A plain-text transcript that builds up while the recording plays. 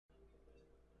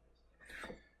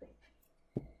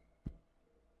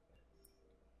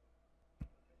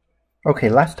Okay,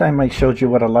 last time I showed you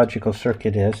what a logical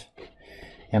circuit is,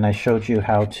 and I showed you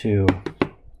how to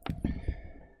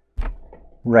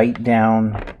write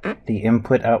down the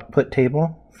input-output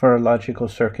table for a logical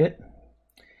circuit.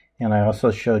 And I also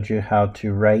showed you how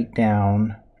to write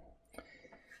down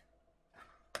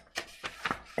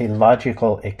a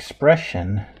logical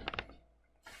expression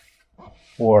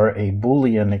or a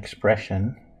Boolean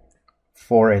expression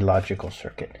for a logical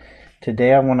circuit.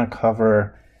 Today I want to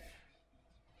cover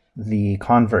the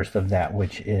converse of that,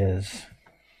 which is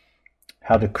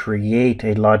how to create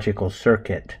a logical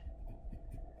circuit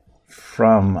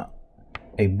from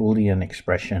a Boolean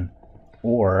expression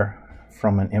or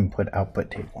from an input-output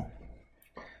table.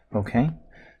 Okay,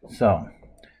 so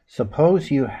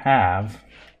suppose you have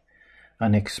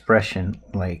an expression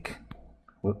like,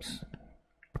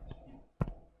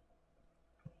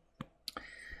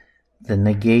 the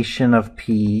negation of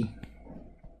P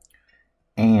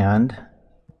and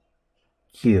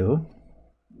Q,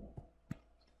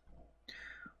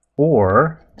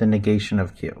 or the negation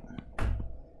of Q.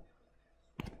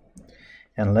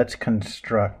 And let's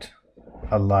construct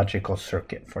a logical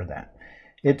circuit for that.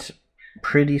 It's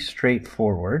pretty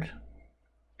straightforward.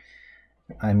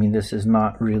 I mean, this is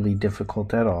not really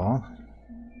difficult at all.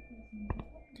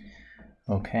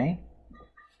 Okay.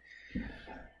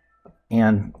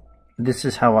 And this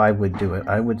is how I would do it.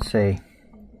 I would say,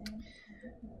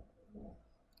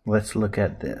 let's look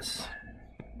at this.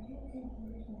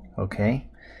 Okay.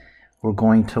 We're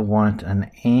going to want an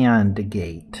AND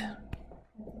gate.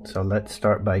 So let's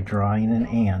start by drawing an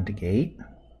AND gate.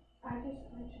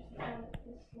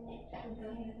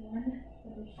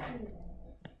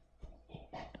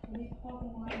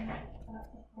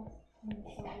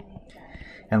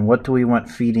 And what do we want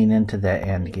feeding into that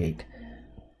AND gate?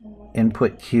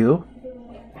 Input Q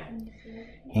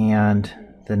and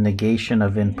the negation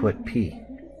of input P.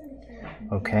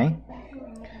 Okay?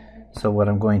 So what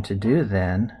I'm going to do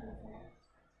then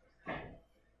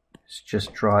is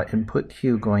just draw input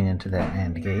Q going into that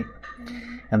AND gate.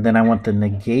 And then I want the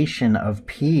negation of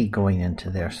P going into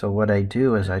there. So what I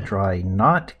do is I draw a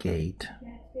NOT gate.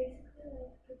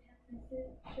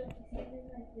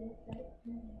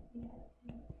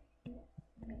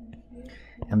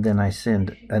 And then I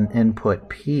send an input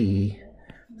P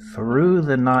through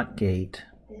the NOT gate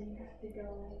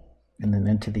and then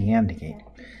into the AND gate.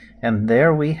 And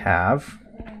there we have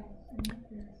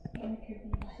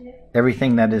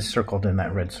everything that is circled in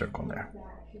that red circle there.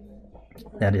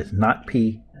 That is NOT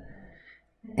P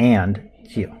and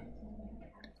Q.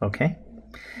 Okay?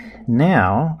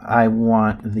 Now I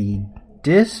want the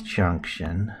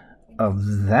disjunction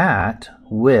of that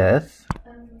with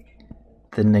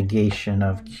the negation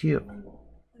of Q.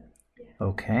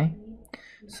 Okay?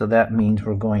 So that means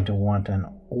we're going to want an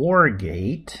OR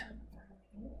gate.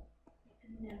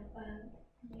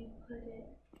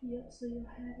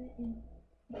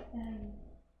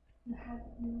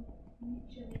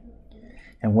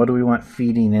 And what do we want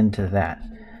feeding into that?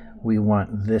 We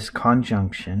want this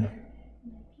conjunction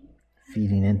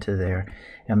feeding into there.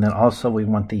 And then also we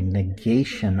want the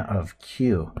negation of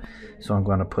Q. So I'm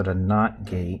going to put a NOT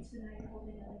gate.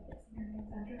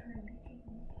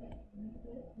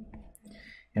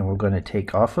 And we're going to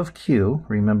take off of Q.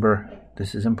 Remember,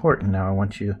 this is important. Now I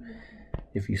want you,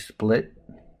 if you split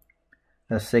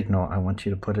a signal, I want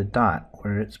you to put a dot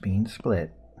where it's being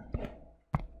split.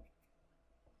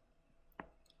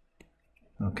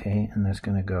 Okay, and that's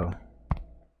going to go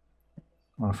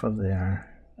off of there,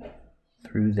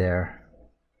 through there.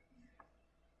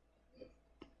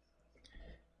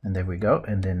 And there we go.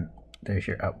 And then there's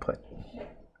your output.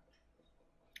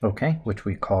 Okay, which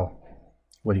we call,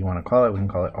 what do you want to call it? We can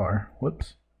call it R.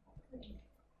 Whoops.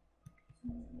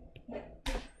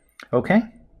 Okay.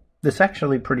 This is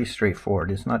actually pretty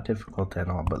straightforward. It's not difficult at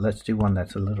all, but let's do one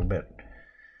that's a little bit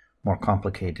more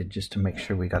complicated just to make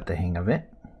sure we got the hang of it.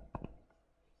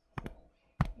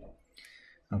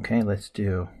 Okay, let's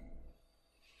do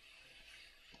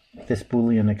this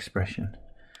Boolean expression.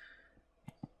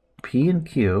 P and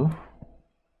Q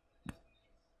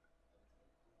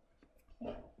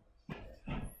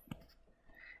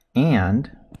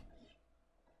and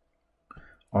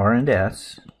R and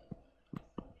S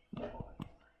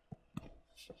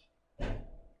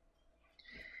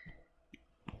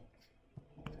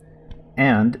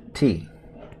and T.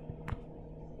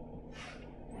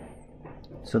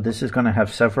 So this is going to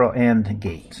have several AND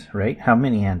gates, right? How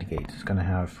many AND gates? It's going to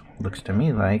have, looks to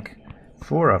me like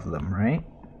 4 of them, right?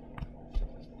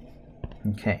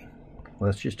 Okay,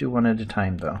 let's just do one at a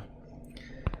time though.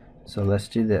 So let's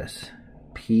do this.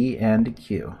 P and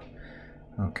Q.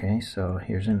 Okay, so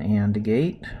here's an AND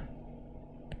gate.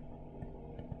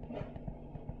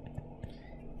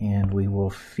 And we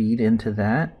will feed into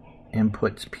that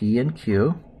inputs P and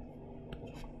Q.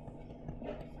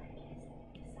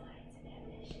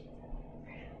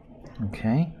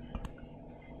 Okay.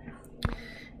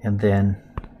 And then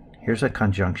here's a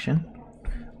conjunction,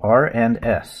 R and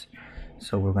S.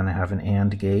 So we're going to have an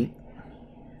AND gate.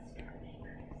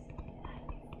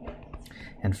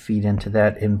 And feed into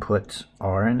that inputs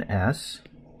R and S.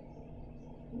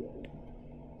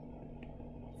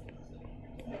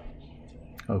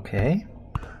 Okay.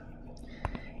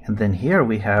 And then here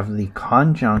we have the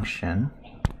conjunction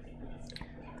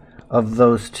of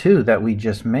those two that we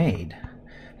just made.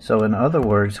 So in other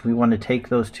words, we want to take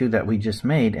those two that we just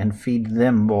made and feed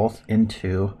them both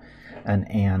into an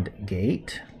AND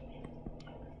gate.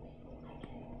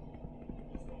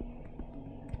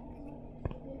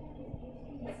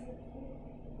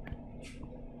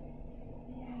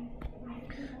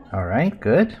 All right,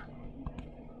 good.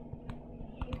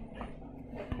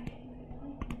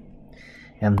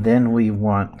 And then we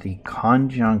want the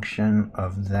conjunction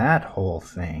of that whole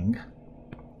thing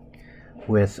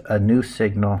with a new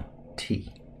signal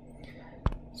T.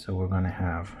 So we're going to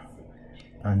have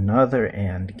another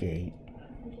AND gate.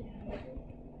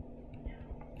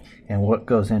 And what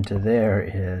goes into there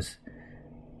is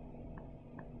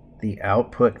the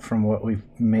output from what we've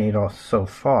made so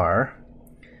far,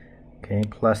 okay,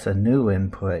 plus a new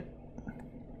input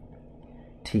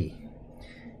T.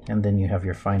 And then you have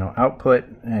your final output,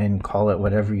 and call it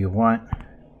whatever you want.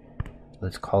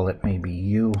 Let's call it maybe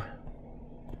U,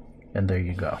 and there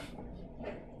you go.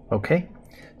 Okay,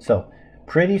 so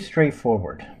pretty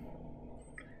straightforward.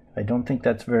 I don't think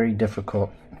that's very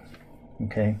difficult.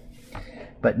 Okay,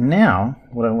 but now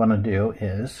what I want to do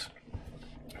is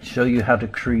show you how to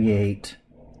create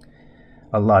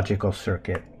a logical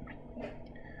circuit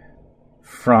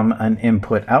from an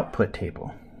input-output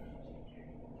table.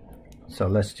 So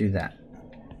let's do that.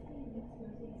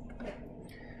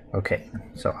 Okay,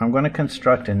 so I'm going to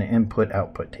construct an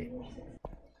input-output table.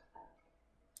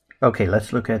 Okay,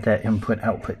 let's look at that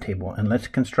input-output table, and let's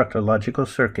construct a logical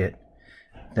circuit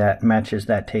that matches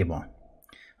that table.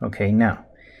 Okay, now,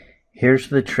 here's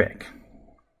the trick.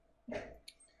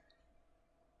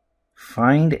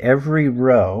 Find every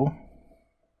row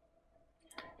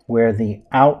where the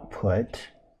output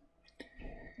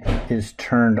is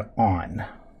turned on.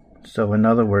 So in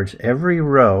other words, every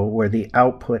row where the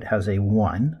output has a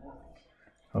 1,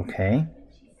 okay,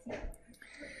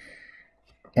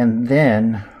 and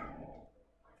then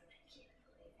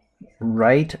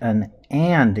write an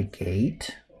AND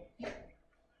gate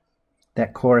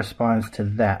that corresponds to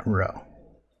that row.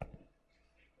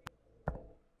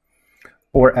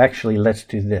 Or actually, let's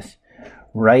do this.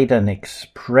 Write an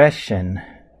expression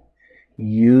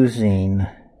using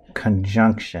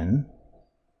conjunction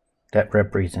that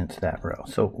represents that row.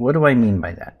 So what do I mean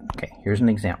by that? Okay, here's an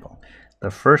example.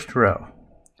 The first row,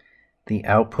 the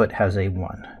output has a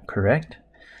 1, correct?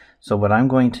 So what I'm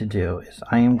going to do is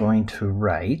I am going to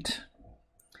write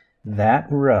that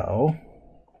row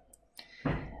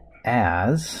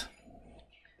as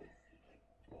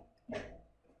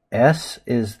S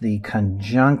is the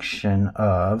conjunction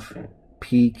of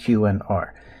P, Q, and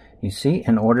R. You see,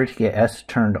 in order to get S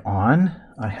turned on,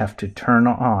 I have to turn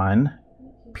on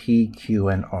P, Q,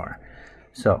 and R.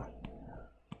 So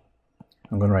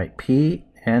I'm going to write P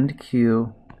and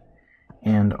Q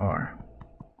and R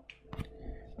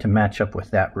to match up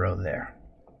with that row there.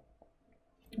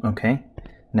 Okay,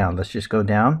 now let's just go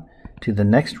down to the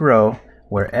next row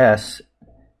where S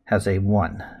has a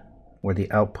 1, where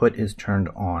the output is turned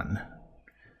on.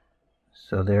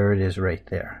 So there it is right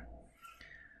there.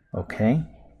 Okay,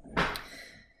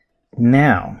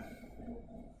 now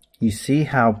you see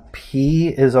how P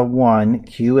is a 1,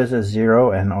 Q is a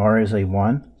 0, and R is a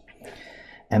 1?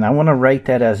 And I want to write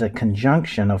that as a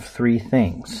conjunction of 3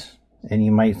 things. And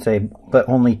you might say, but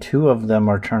only 2 of them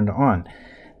are turned on.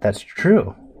 That's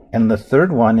true. And the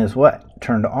third one is what?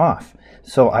 Turned off.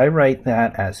 So I write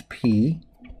that as P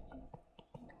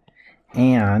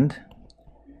and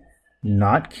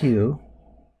not Q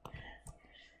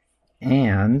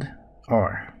and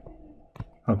R.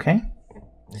 Okay?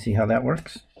 See how that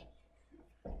works?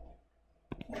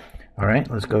 All right,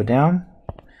 let's go down.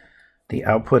 The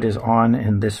output is on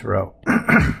in this row.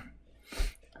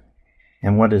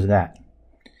 And what is that?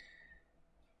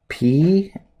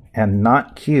 P and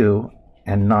not Q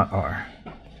and not R.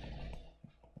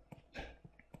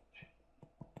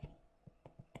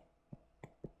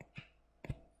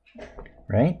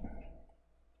 Right?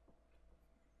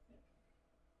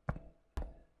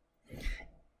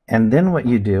 And then what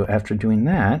you do after doing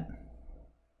that,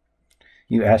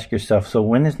 you ask yourself, so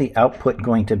when is the output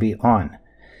going to be on?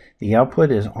 The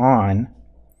output is on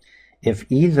if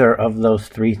either of those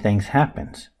three things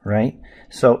happens, right?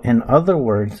 So in other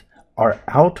words, our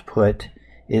output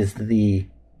is the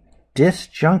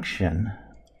disjunction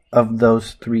of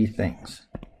those three things.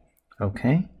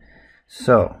 Okay?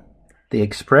 So the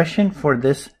expression for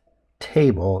this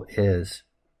table is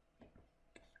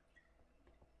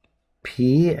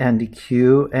P and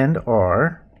Q and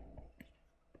R,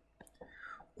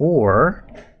 or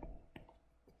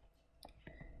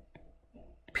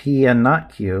P and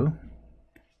not Q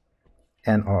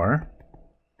and R,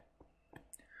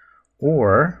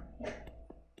 or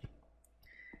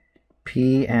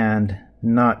P and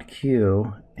not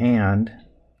Q and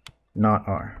not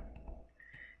R.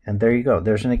 And there you go.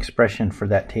 There's an expression for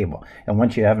that table. And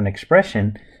once you have an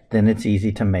expression, then it's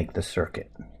easy to make the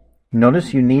circuit.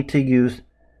 Notice you need to use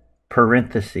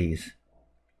parentheses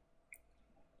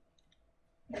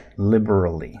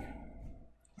liberally.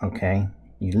 Okay?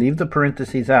 You leave the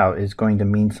parentheses out, it's going to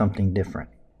mean something different.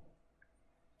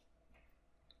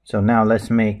 So now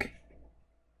let's make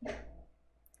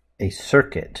a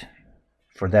circuit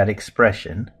for that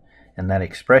expression, and that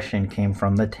expression came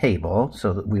from the table,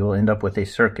 so that we will end up with a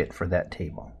circuit for that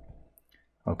table.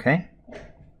 Okay?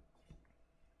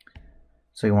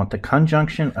 So you want the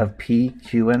conjunction of P,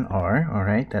 Q, and R. All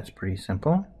right, that's pretty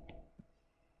simple.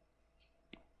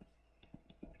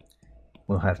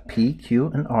 We'll have P, Q,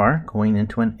 and R going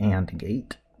into an AND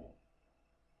gate.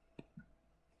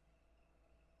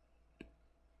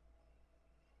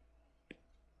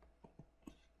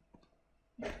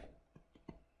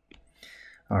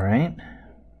 All right.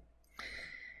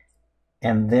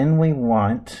 And then we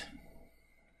want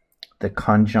the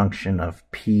conjunction of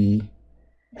P,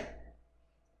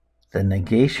 the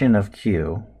negation of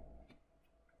Q,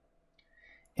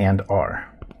 and R.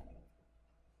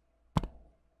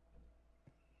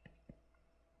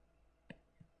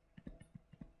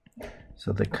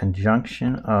 So the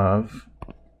conjunction of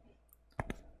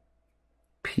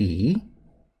P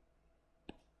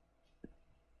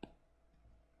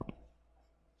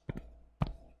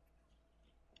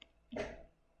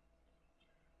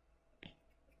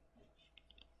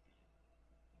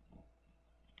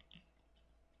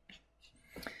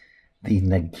the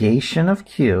negation of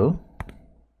Q.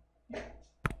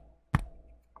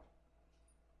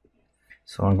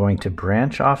 So I'm going to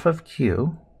branch off of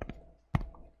Q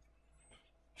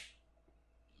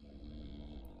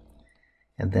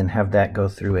and then have that go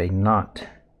through a NOT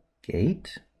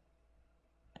gate.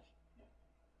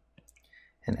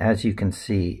 And as you can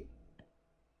see,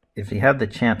 if you have the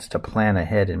chance to plan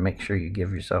ahead and make sure you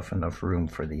give yourself enough room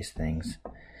for these things,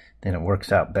 then it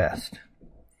works out best.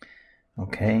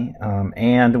 Okay,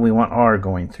 and we want R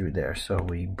going through there, so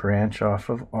we branch off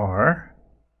of R.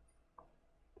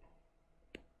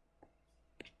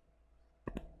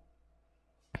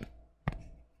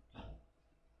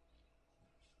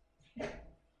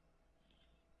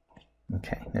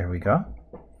 Okay, there we go.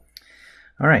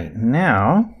 All right,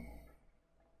 now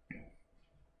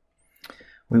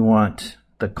we want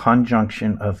the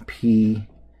conjunction of P,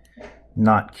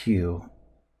 not Q,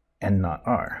 and not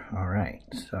R. All right,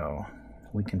 so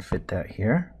we can fit that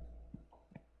here.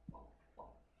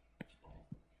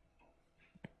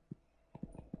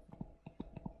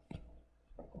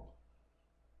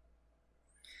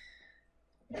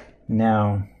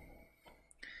 Now,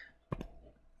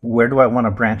 where do I want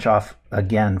to branch off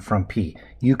again from P?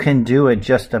 You can do it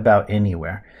just about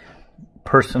anywhere.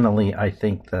 Personally, I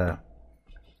think the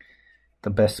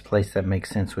best place that makes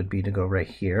sense would be to go right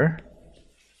here.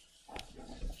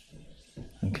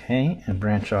 Okay, and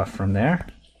branch off from there.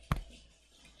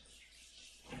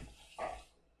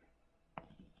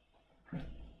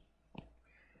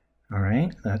 All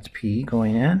right, that's P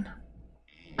going in.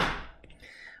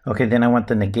 Okay, then I want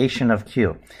the negation of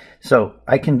Q. So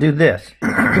I can do this.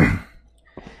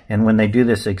 And when they do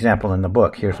this example in the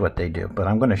book, here's what they do. But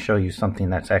I'm going to show you something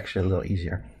that's actually a little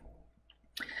easier.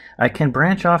 I can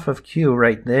branch off of Q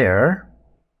right there.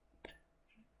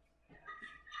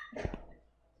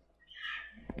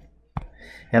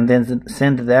 And then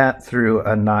send that through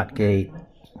a NOT gate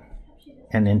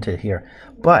and into here.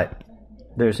 But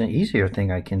there's an easier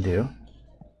thing I can do.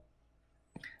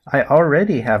 I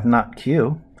already have NOT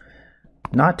Q.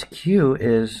 NOT Q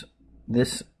is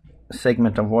this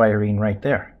segment of wiring right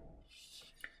there.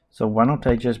 So why don't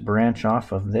I just branch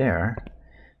off of there?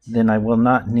 Then I will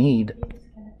not need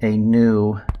a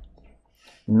new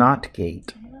NOT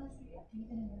gate.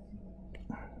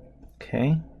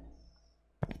 Okay.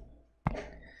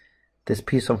 This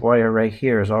piece of wire right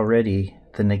here is already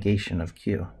the negation of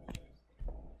Q.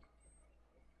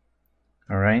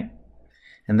 All right.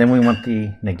 And then we want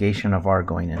the negation of R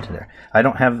going into there. I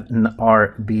don't have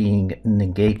R being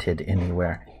negated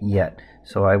anywhere yet,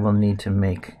 so I will need to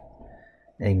make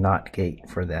a NOT gate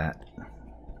for that.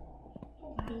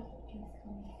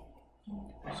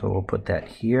 So we'll put that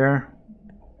here.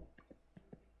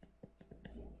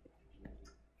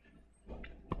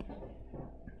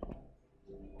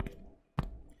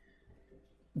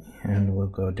 And we'll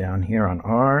go down here on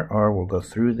R. R will go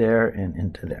through there and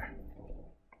into there.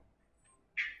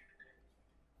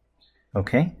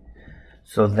 Okay,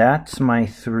 so that's my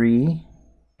 3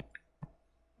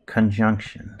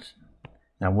 conjunctions.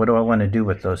 Now what do I want to do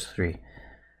with those 3?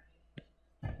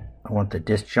 I want the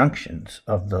disjunctions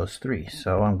of those 3.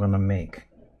 So I'm going to make,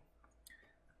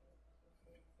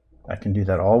 I can do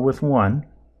that all with one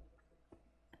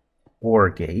OR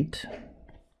gate.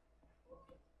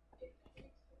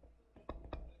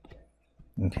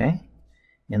 Okay,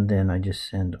 and then I just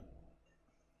send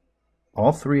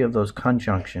all 3 of those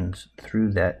conjunctions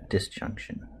through that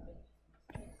disjunction.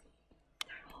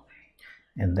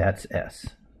 And that's S.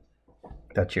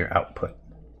 That's your output.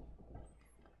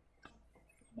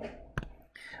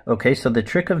 Okay, so the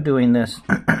trick of doing this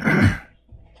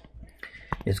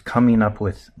is coming up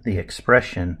with the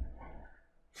expression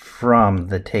from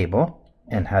the table.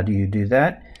 And how do you do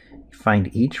that? You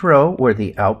find each row where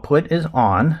the output is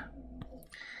on,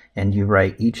 and you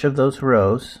write each of those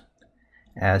rows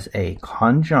as a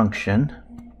conjunction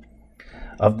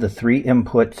of the 3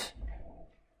 inputs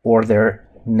or their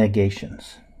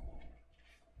negations.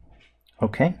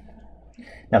 Okay?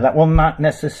 Now that will not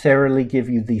necessarily give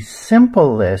you the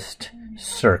simplest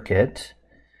circuit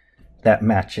that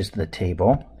matches the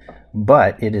table,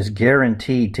 but it is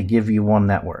guaranteed to give you one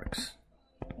that works.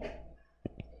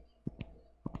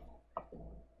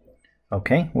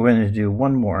 Okay, we're going to do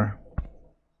one more.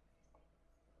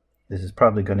 This is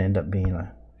probably going to end up being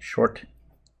a short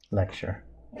lecture.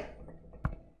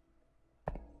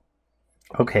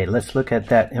 Okay, let's look at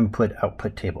that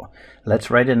input-output table. Let's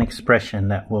write an expression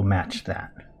that will match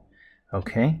that.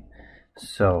 Okay,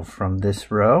 so from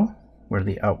this row, where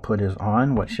the output is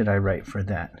on, what should I write for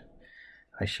that?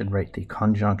 I should write the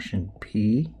conjunction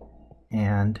P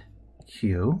and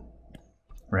Q,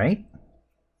 right?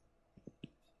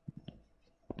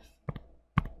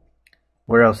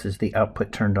 Where else is the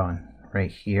output turned on?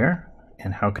 Right here.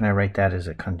 And how can I write that as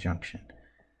a conjunction?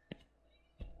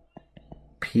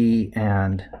 P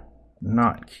and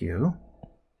not Q.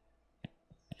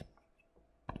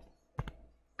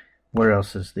 Where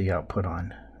else is the output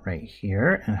on? Right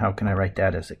here. And how can I write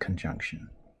that as a conjunction?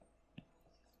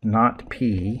 Not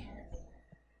P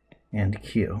and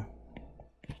Q.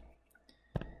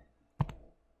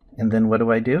 And then what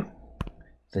do I do?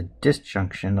 The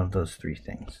disjunction of those 3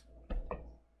 things.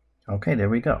 Okay, there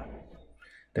we go.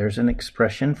 There's an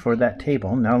expression for that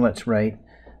table. Now let's write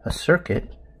a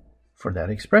circuit for that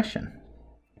expression.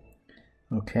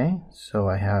 Okay, so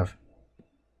I have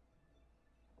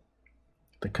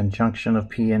the conjunction of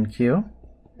P and Q.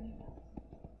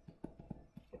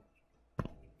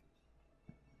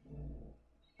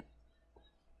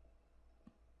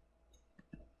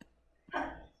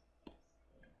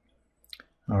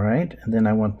 All right, and then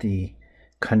I want the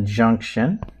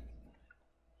conjunction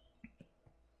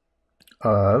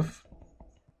of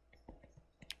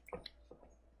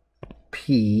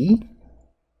P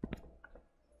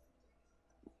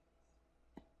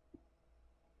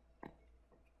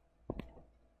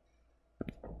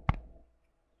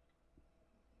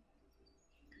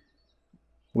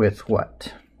with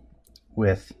what?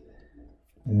 With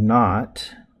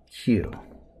not Q.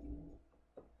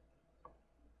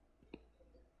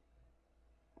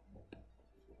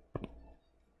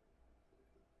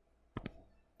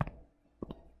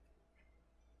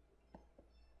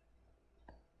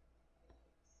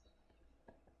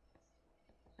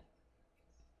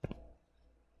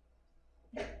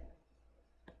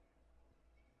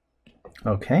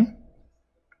 Okay,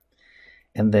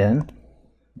 and then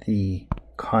the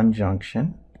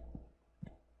conjunction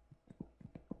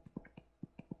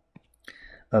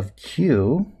of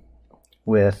Q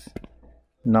with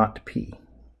not P.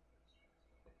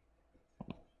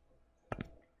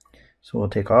 So we'll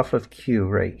take off of Q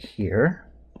right here.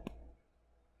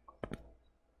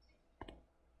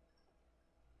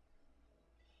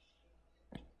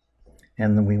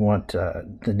 And then we want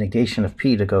the negation of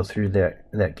P to go through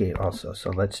that gate also. So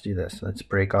let's do this. Let's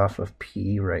break off of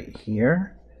P right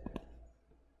here.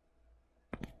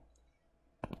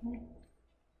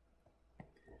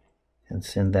 And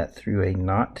send that through a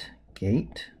NOT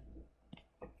gate.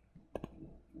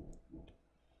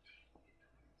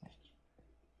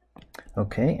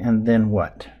 Okay, and then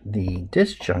what? The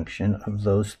disjunction of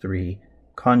those three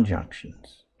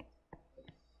conjunctions.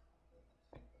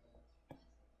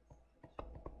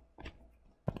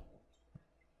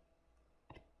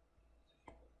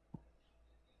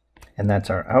 And that's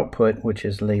our output, which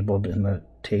is labeled in the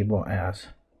table as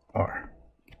R.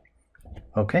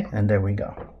 Okay, and there we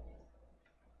go.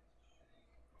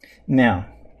 Now,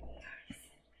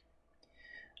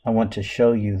 I want to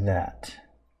show you that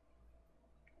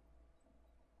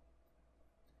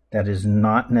that is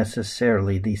not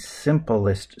necessarily the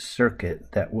simplest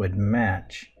circuit that would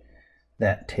match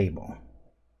that table.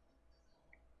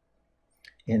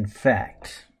 In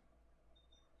fact,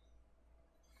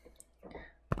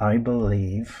 I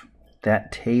believe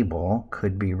that table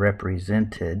could be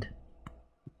represented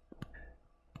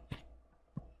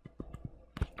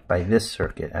by this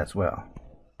circuit as well.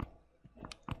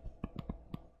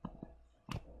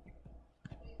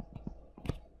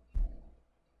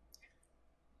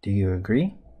 Do you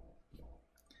agree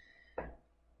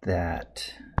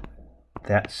that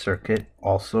that circuit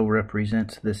also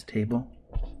represents this table?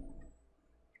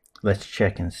 Let's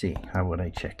check and see. How would I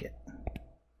check it?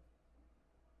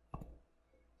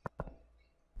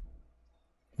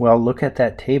 Well, look at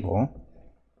that table,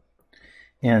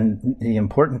 and the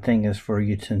important thing is for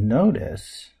you to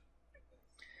notice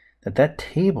that that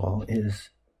table is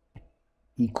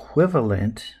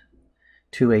equivalent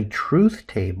to a truth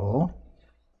table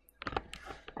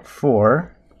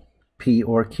for P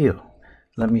or Q.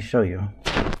 Let me show you.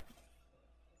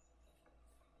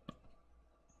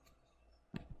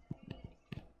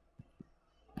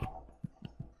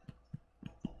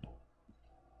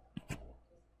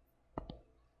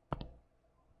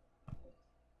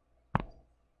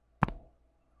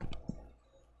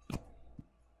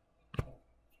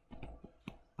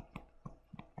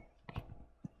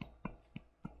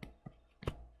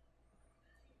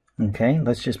 Okay,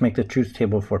 let's just make the truth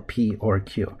table for P or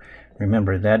Q.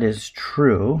 Remember, that is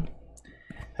true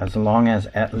as long as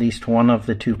at least one of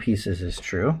the two pieces is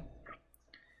true.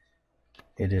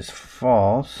 It is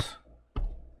false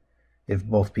if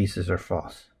both pieces are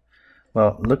false.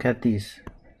 Well, look at these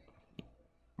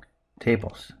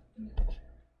tables.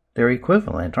 They're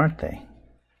equivalent, aren't they?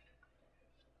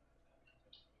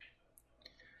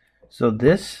 So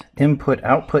this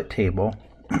input-output table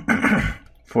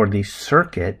for the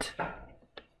circuit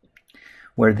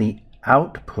where the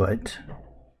output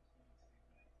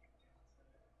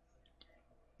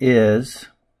is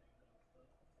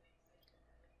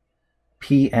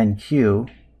P and Q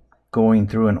going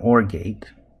through an OR gate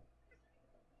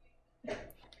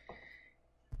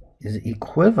is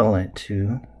equivalent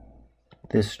to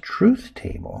this truth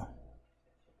table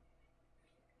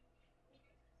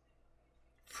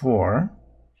for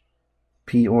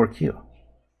P or Q.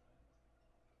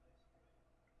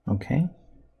 Okay?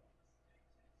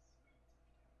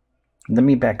 Let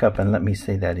me back up and let me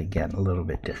say that again a little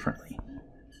bit differently.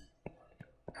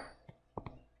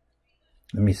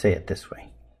 Let me say it this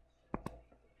way.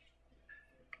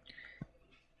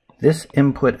 This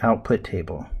input-output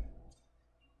table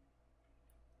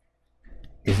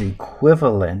is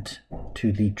equivalent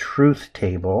to the truth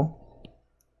table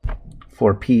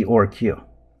for P or Q.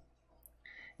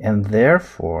 And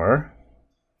therefore,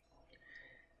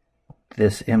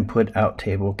 this input-out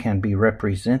table can be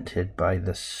represented by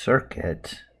the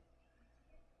circuit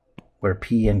where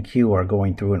P and Q are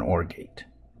going through an OR gate.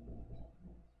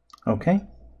 Okay?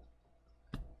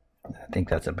 I think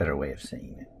that's a better way of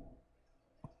saying it.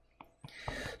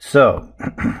 So,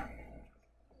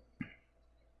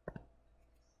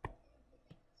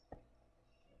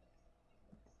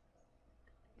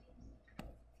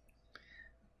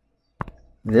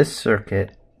 this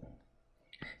circuit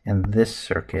and this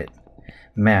circuit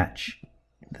match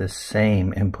the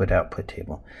same input-output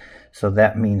table. So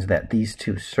that means that these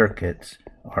two circuits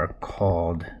are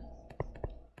called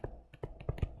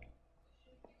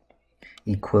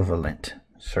equivalent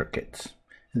circuits.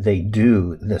 They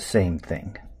do the same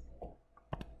thing.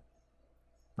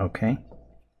 Okay?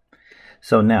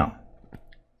 So now,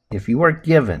 if you are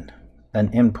given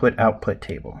an input-output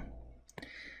table,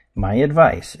 my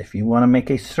advice, if you want to make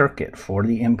a circuit for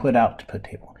the input-output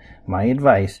table, my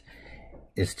advice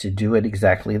is to do it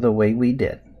exactly the way we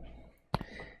did.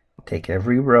 Take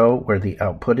every row where the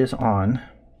output is on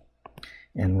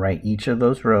and write each of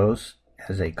those rows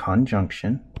as a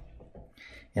conjunction,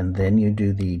 and then you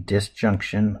do the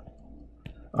disjunction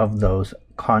of those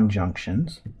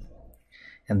conjunctions,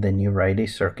 and then you write a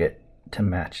circuit to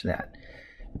match that.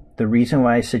 The reason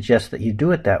why I suggest that you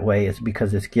do it that way is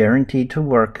because it's guaranteed to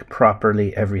work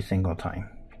properly every single time.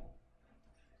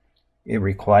 It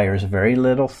requires very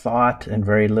little thought and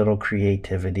very little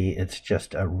creativity. It's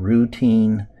just a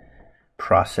routine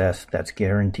process that's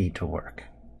guaranteed to work.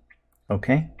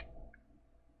 Okay?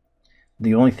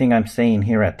 The only thing I'm saying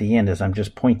here at the end is I'm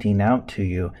just pointing out to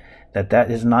you that that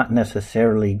is not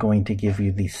necessarily going to give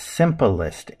you the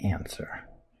simplest answer.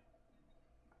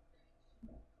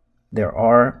 There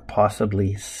are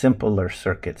possibly simpler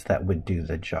circuits that would do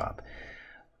the job.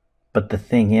 But the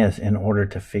thing is, in order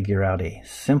to figure out a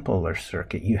simpler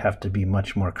circuit, you have to be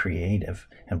much more creative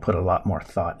and put a lot more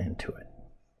thought into it.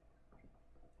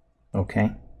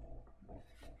 Okay?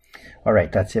 All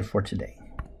right, that's it for today.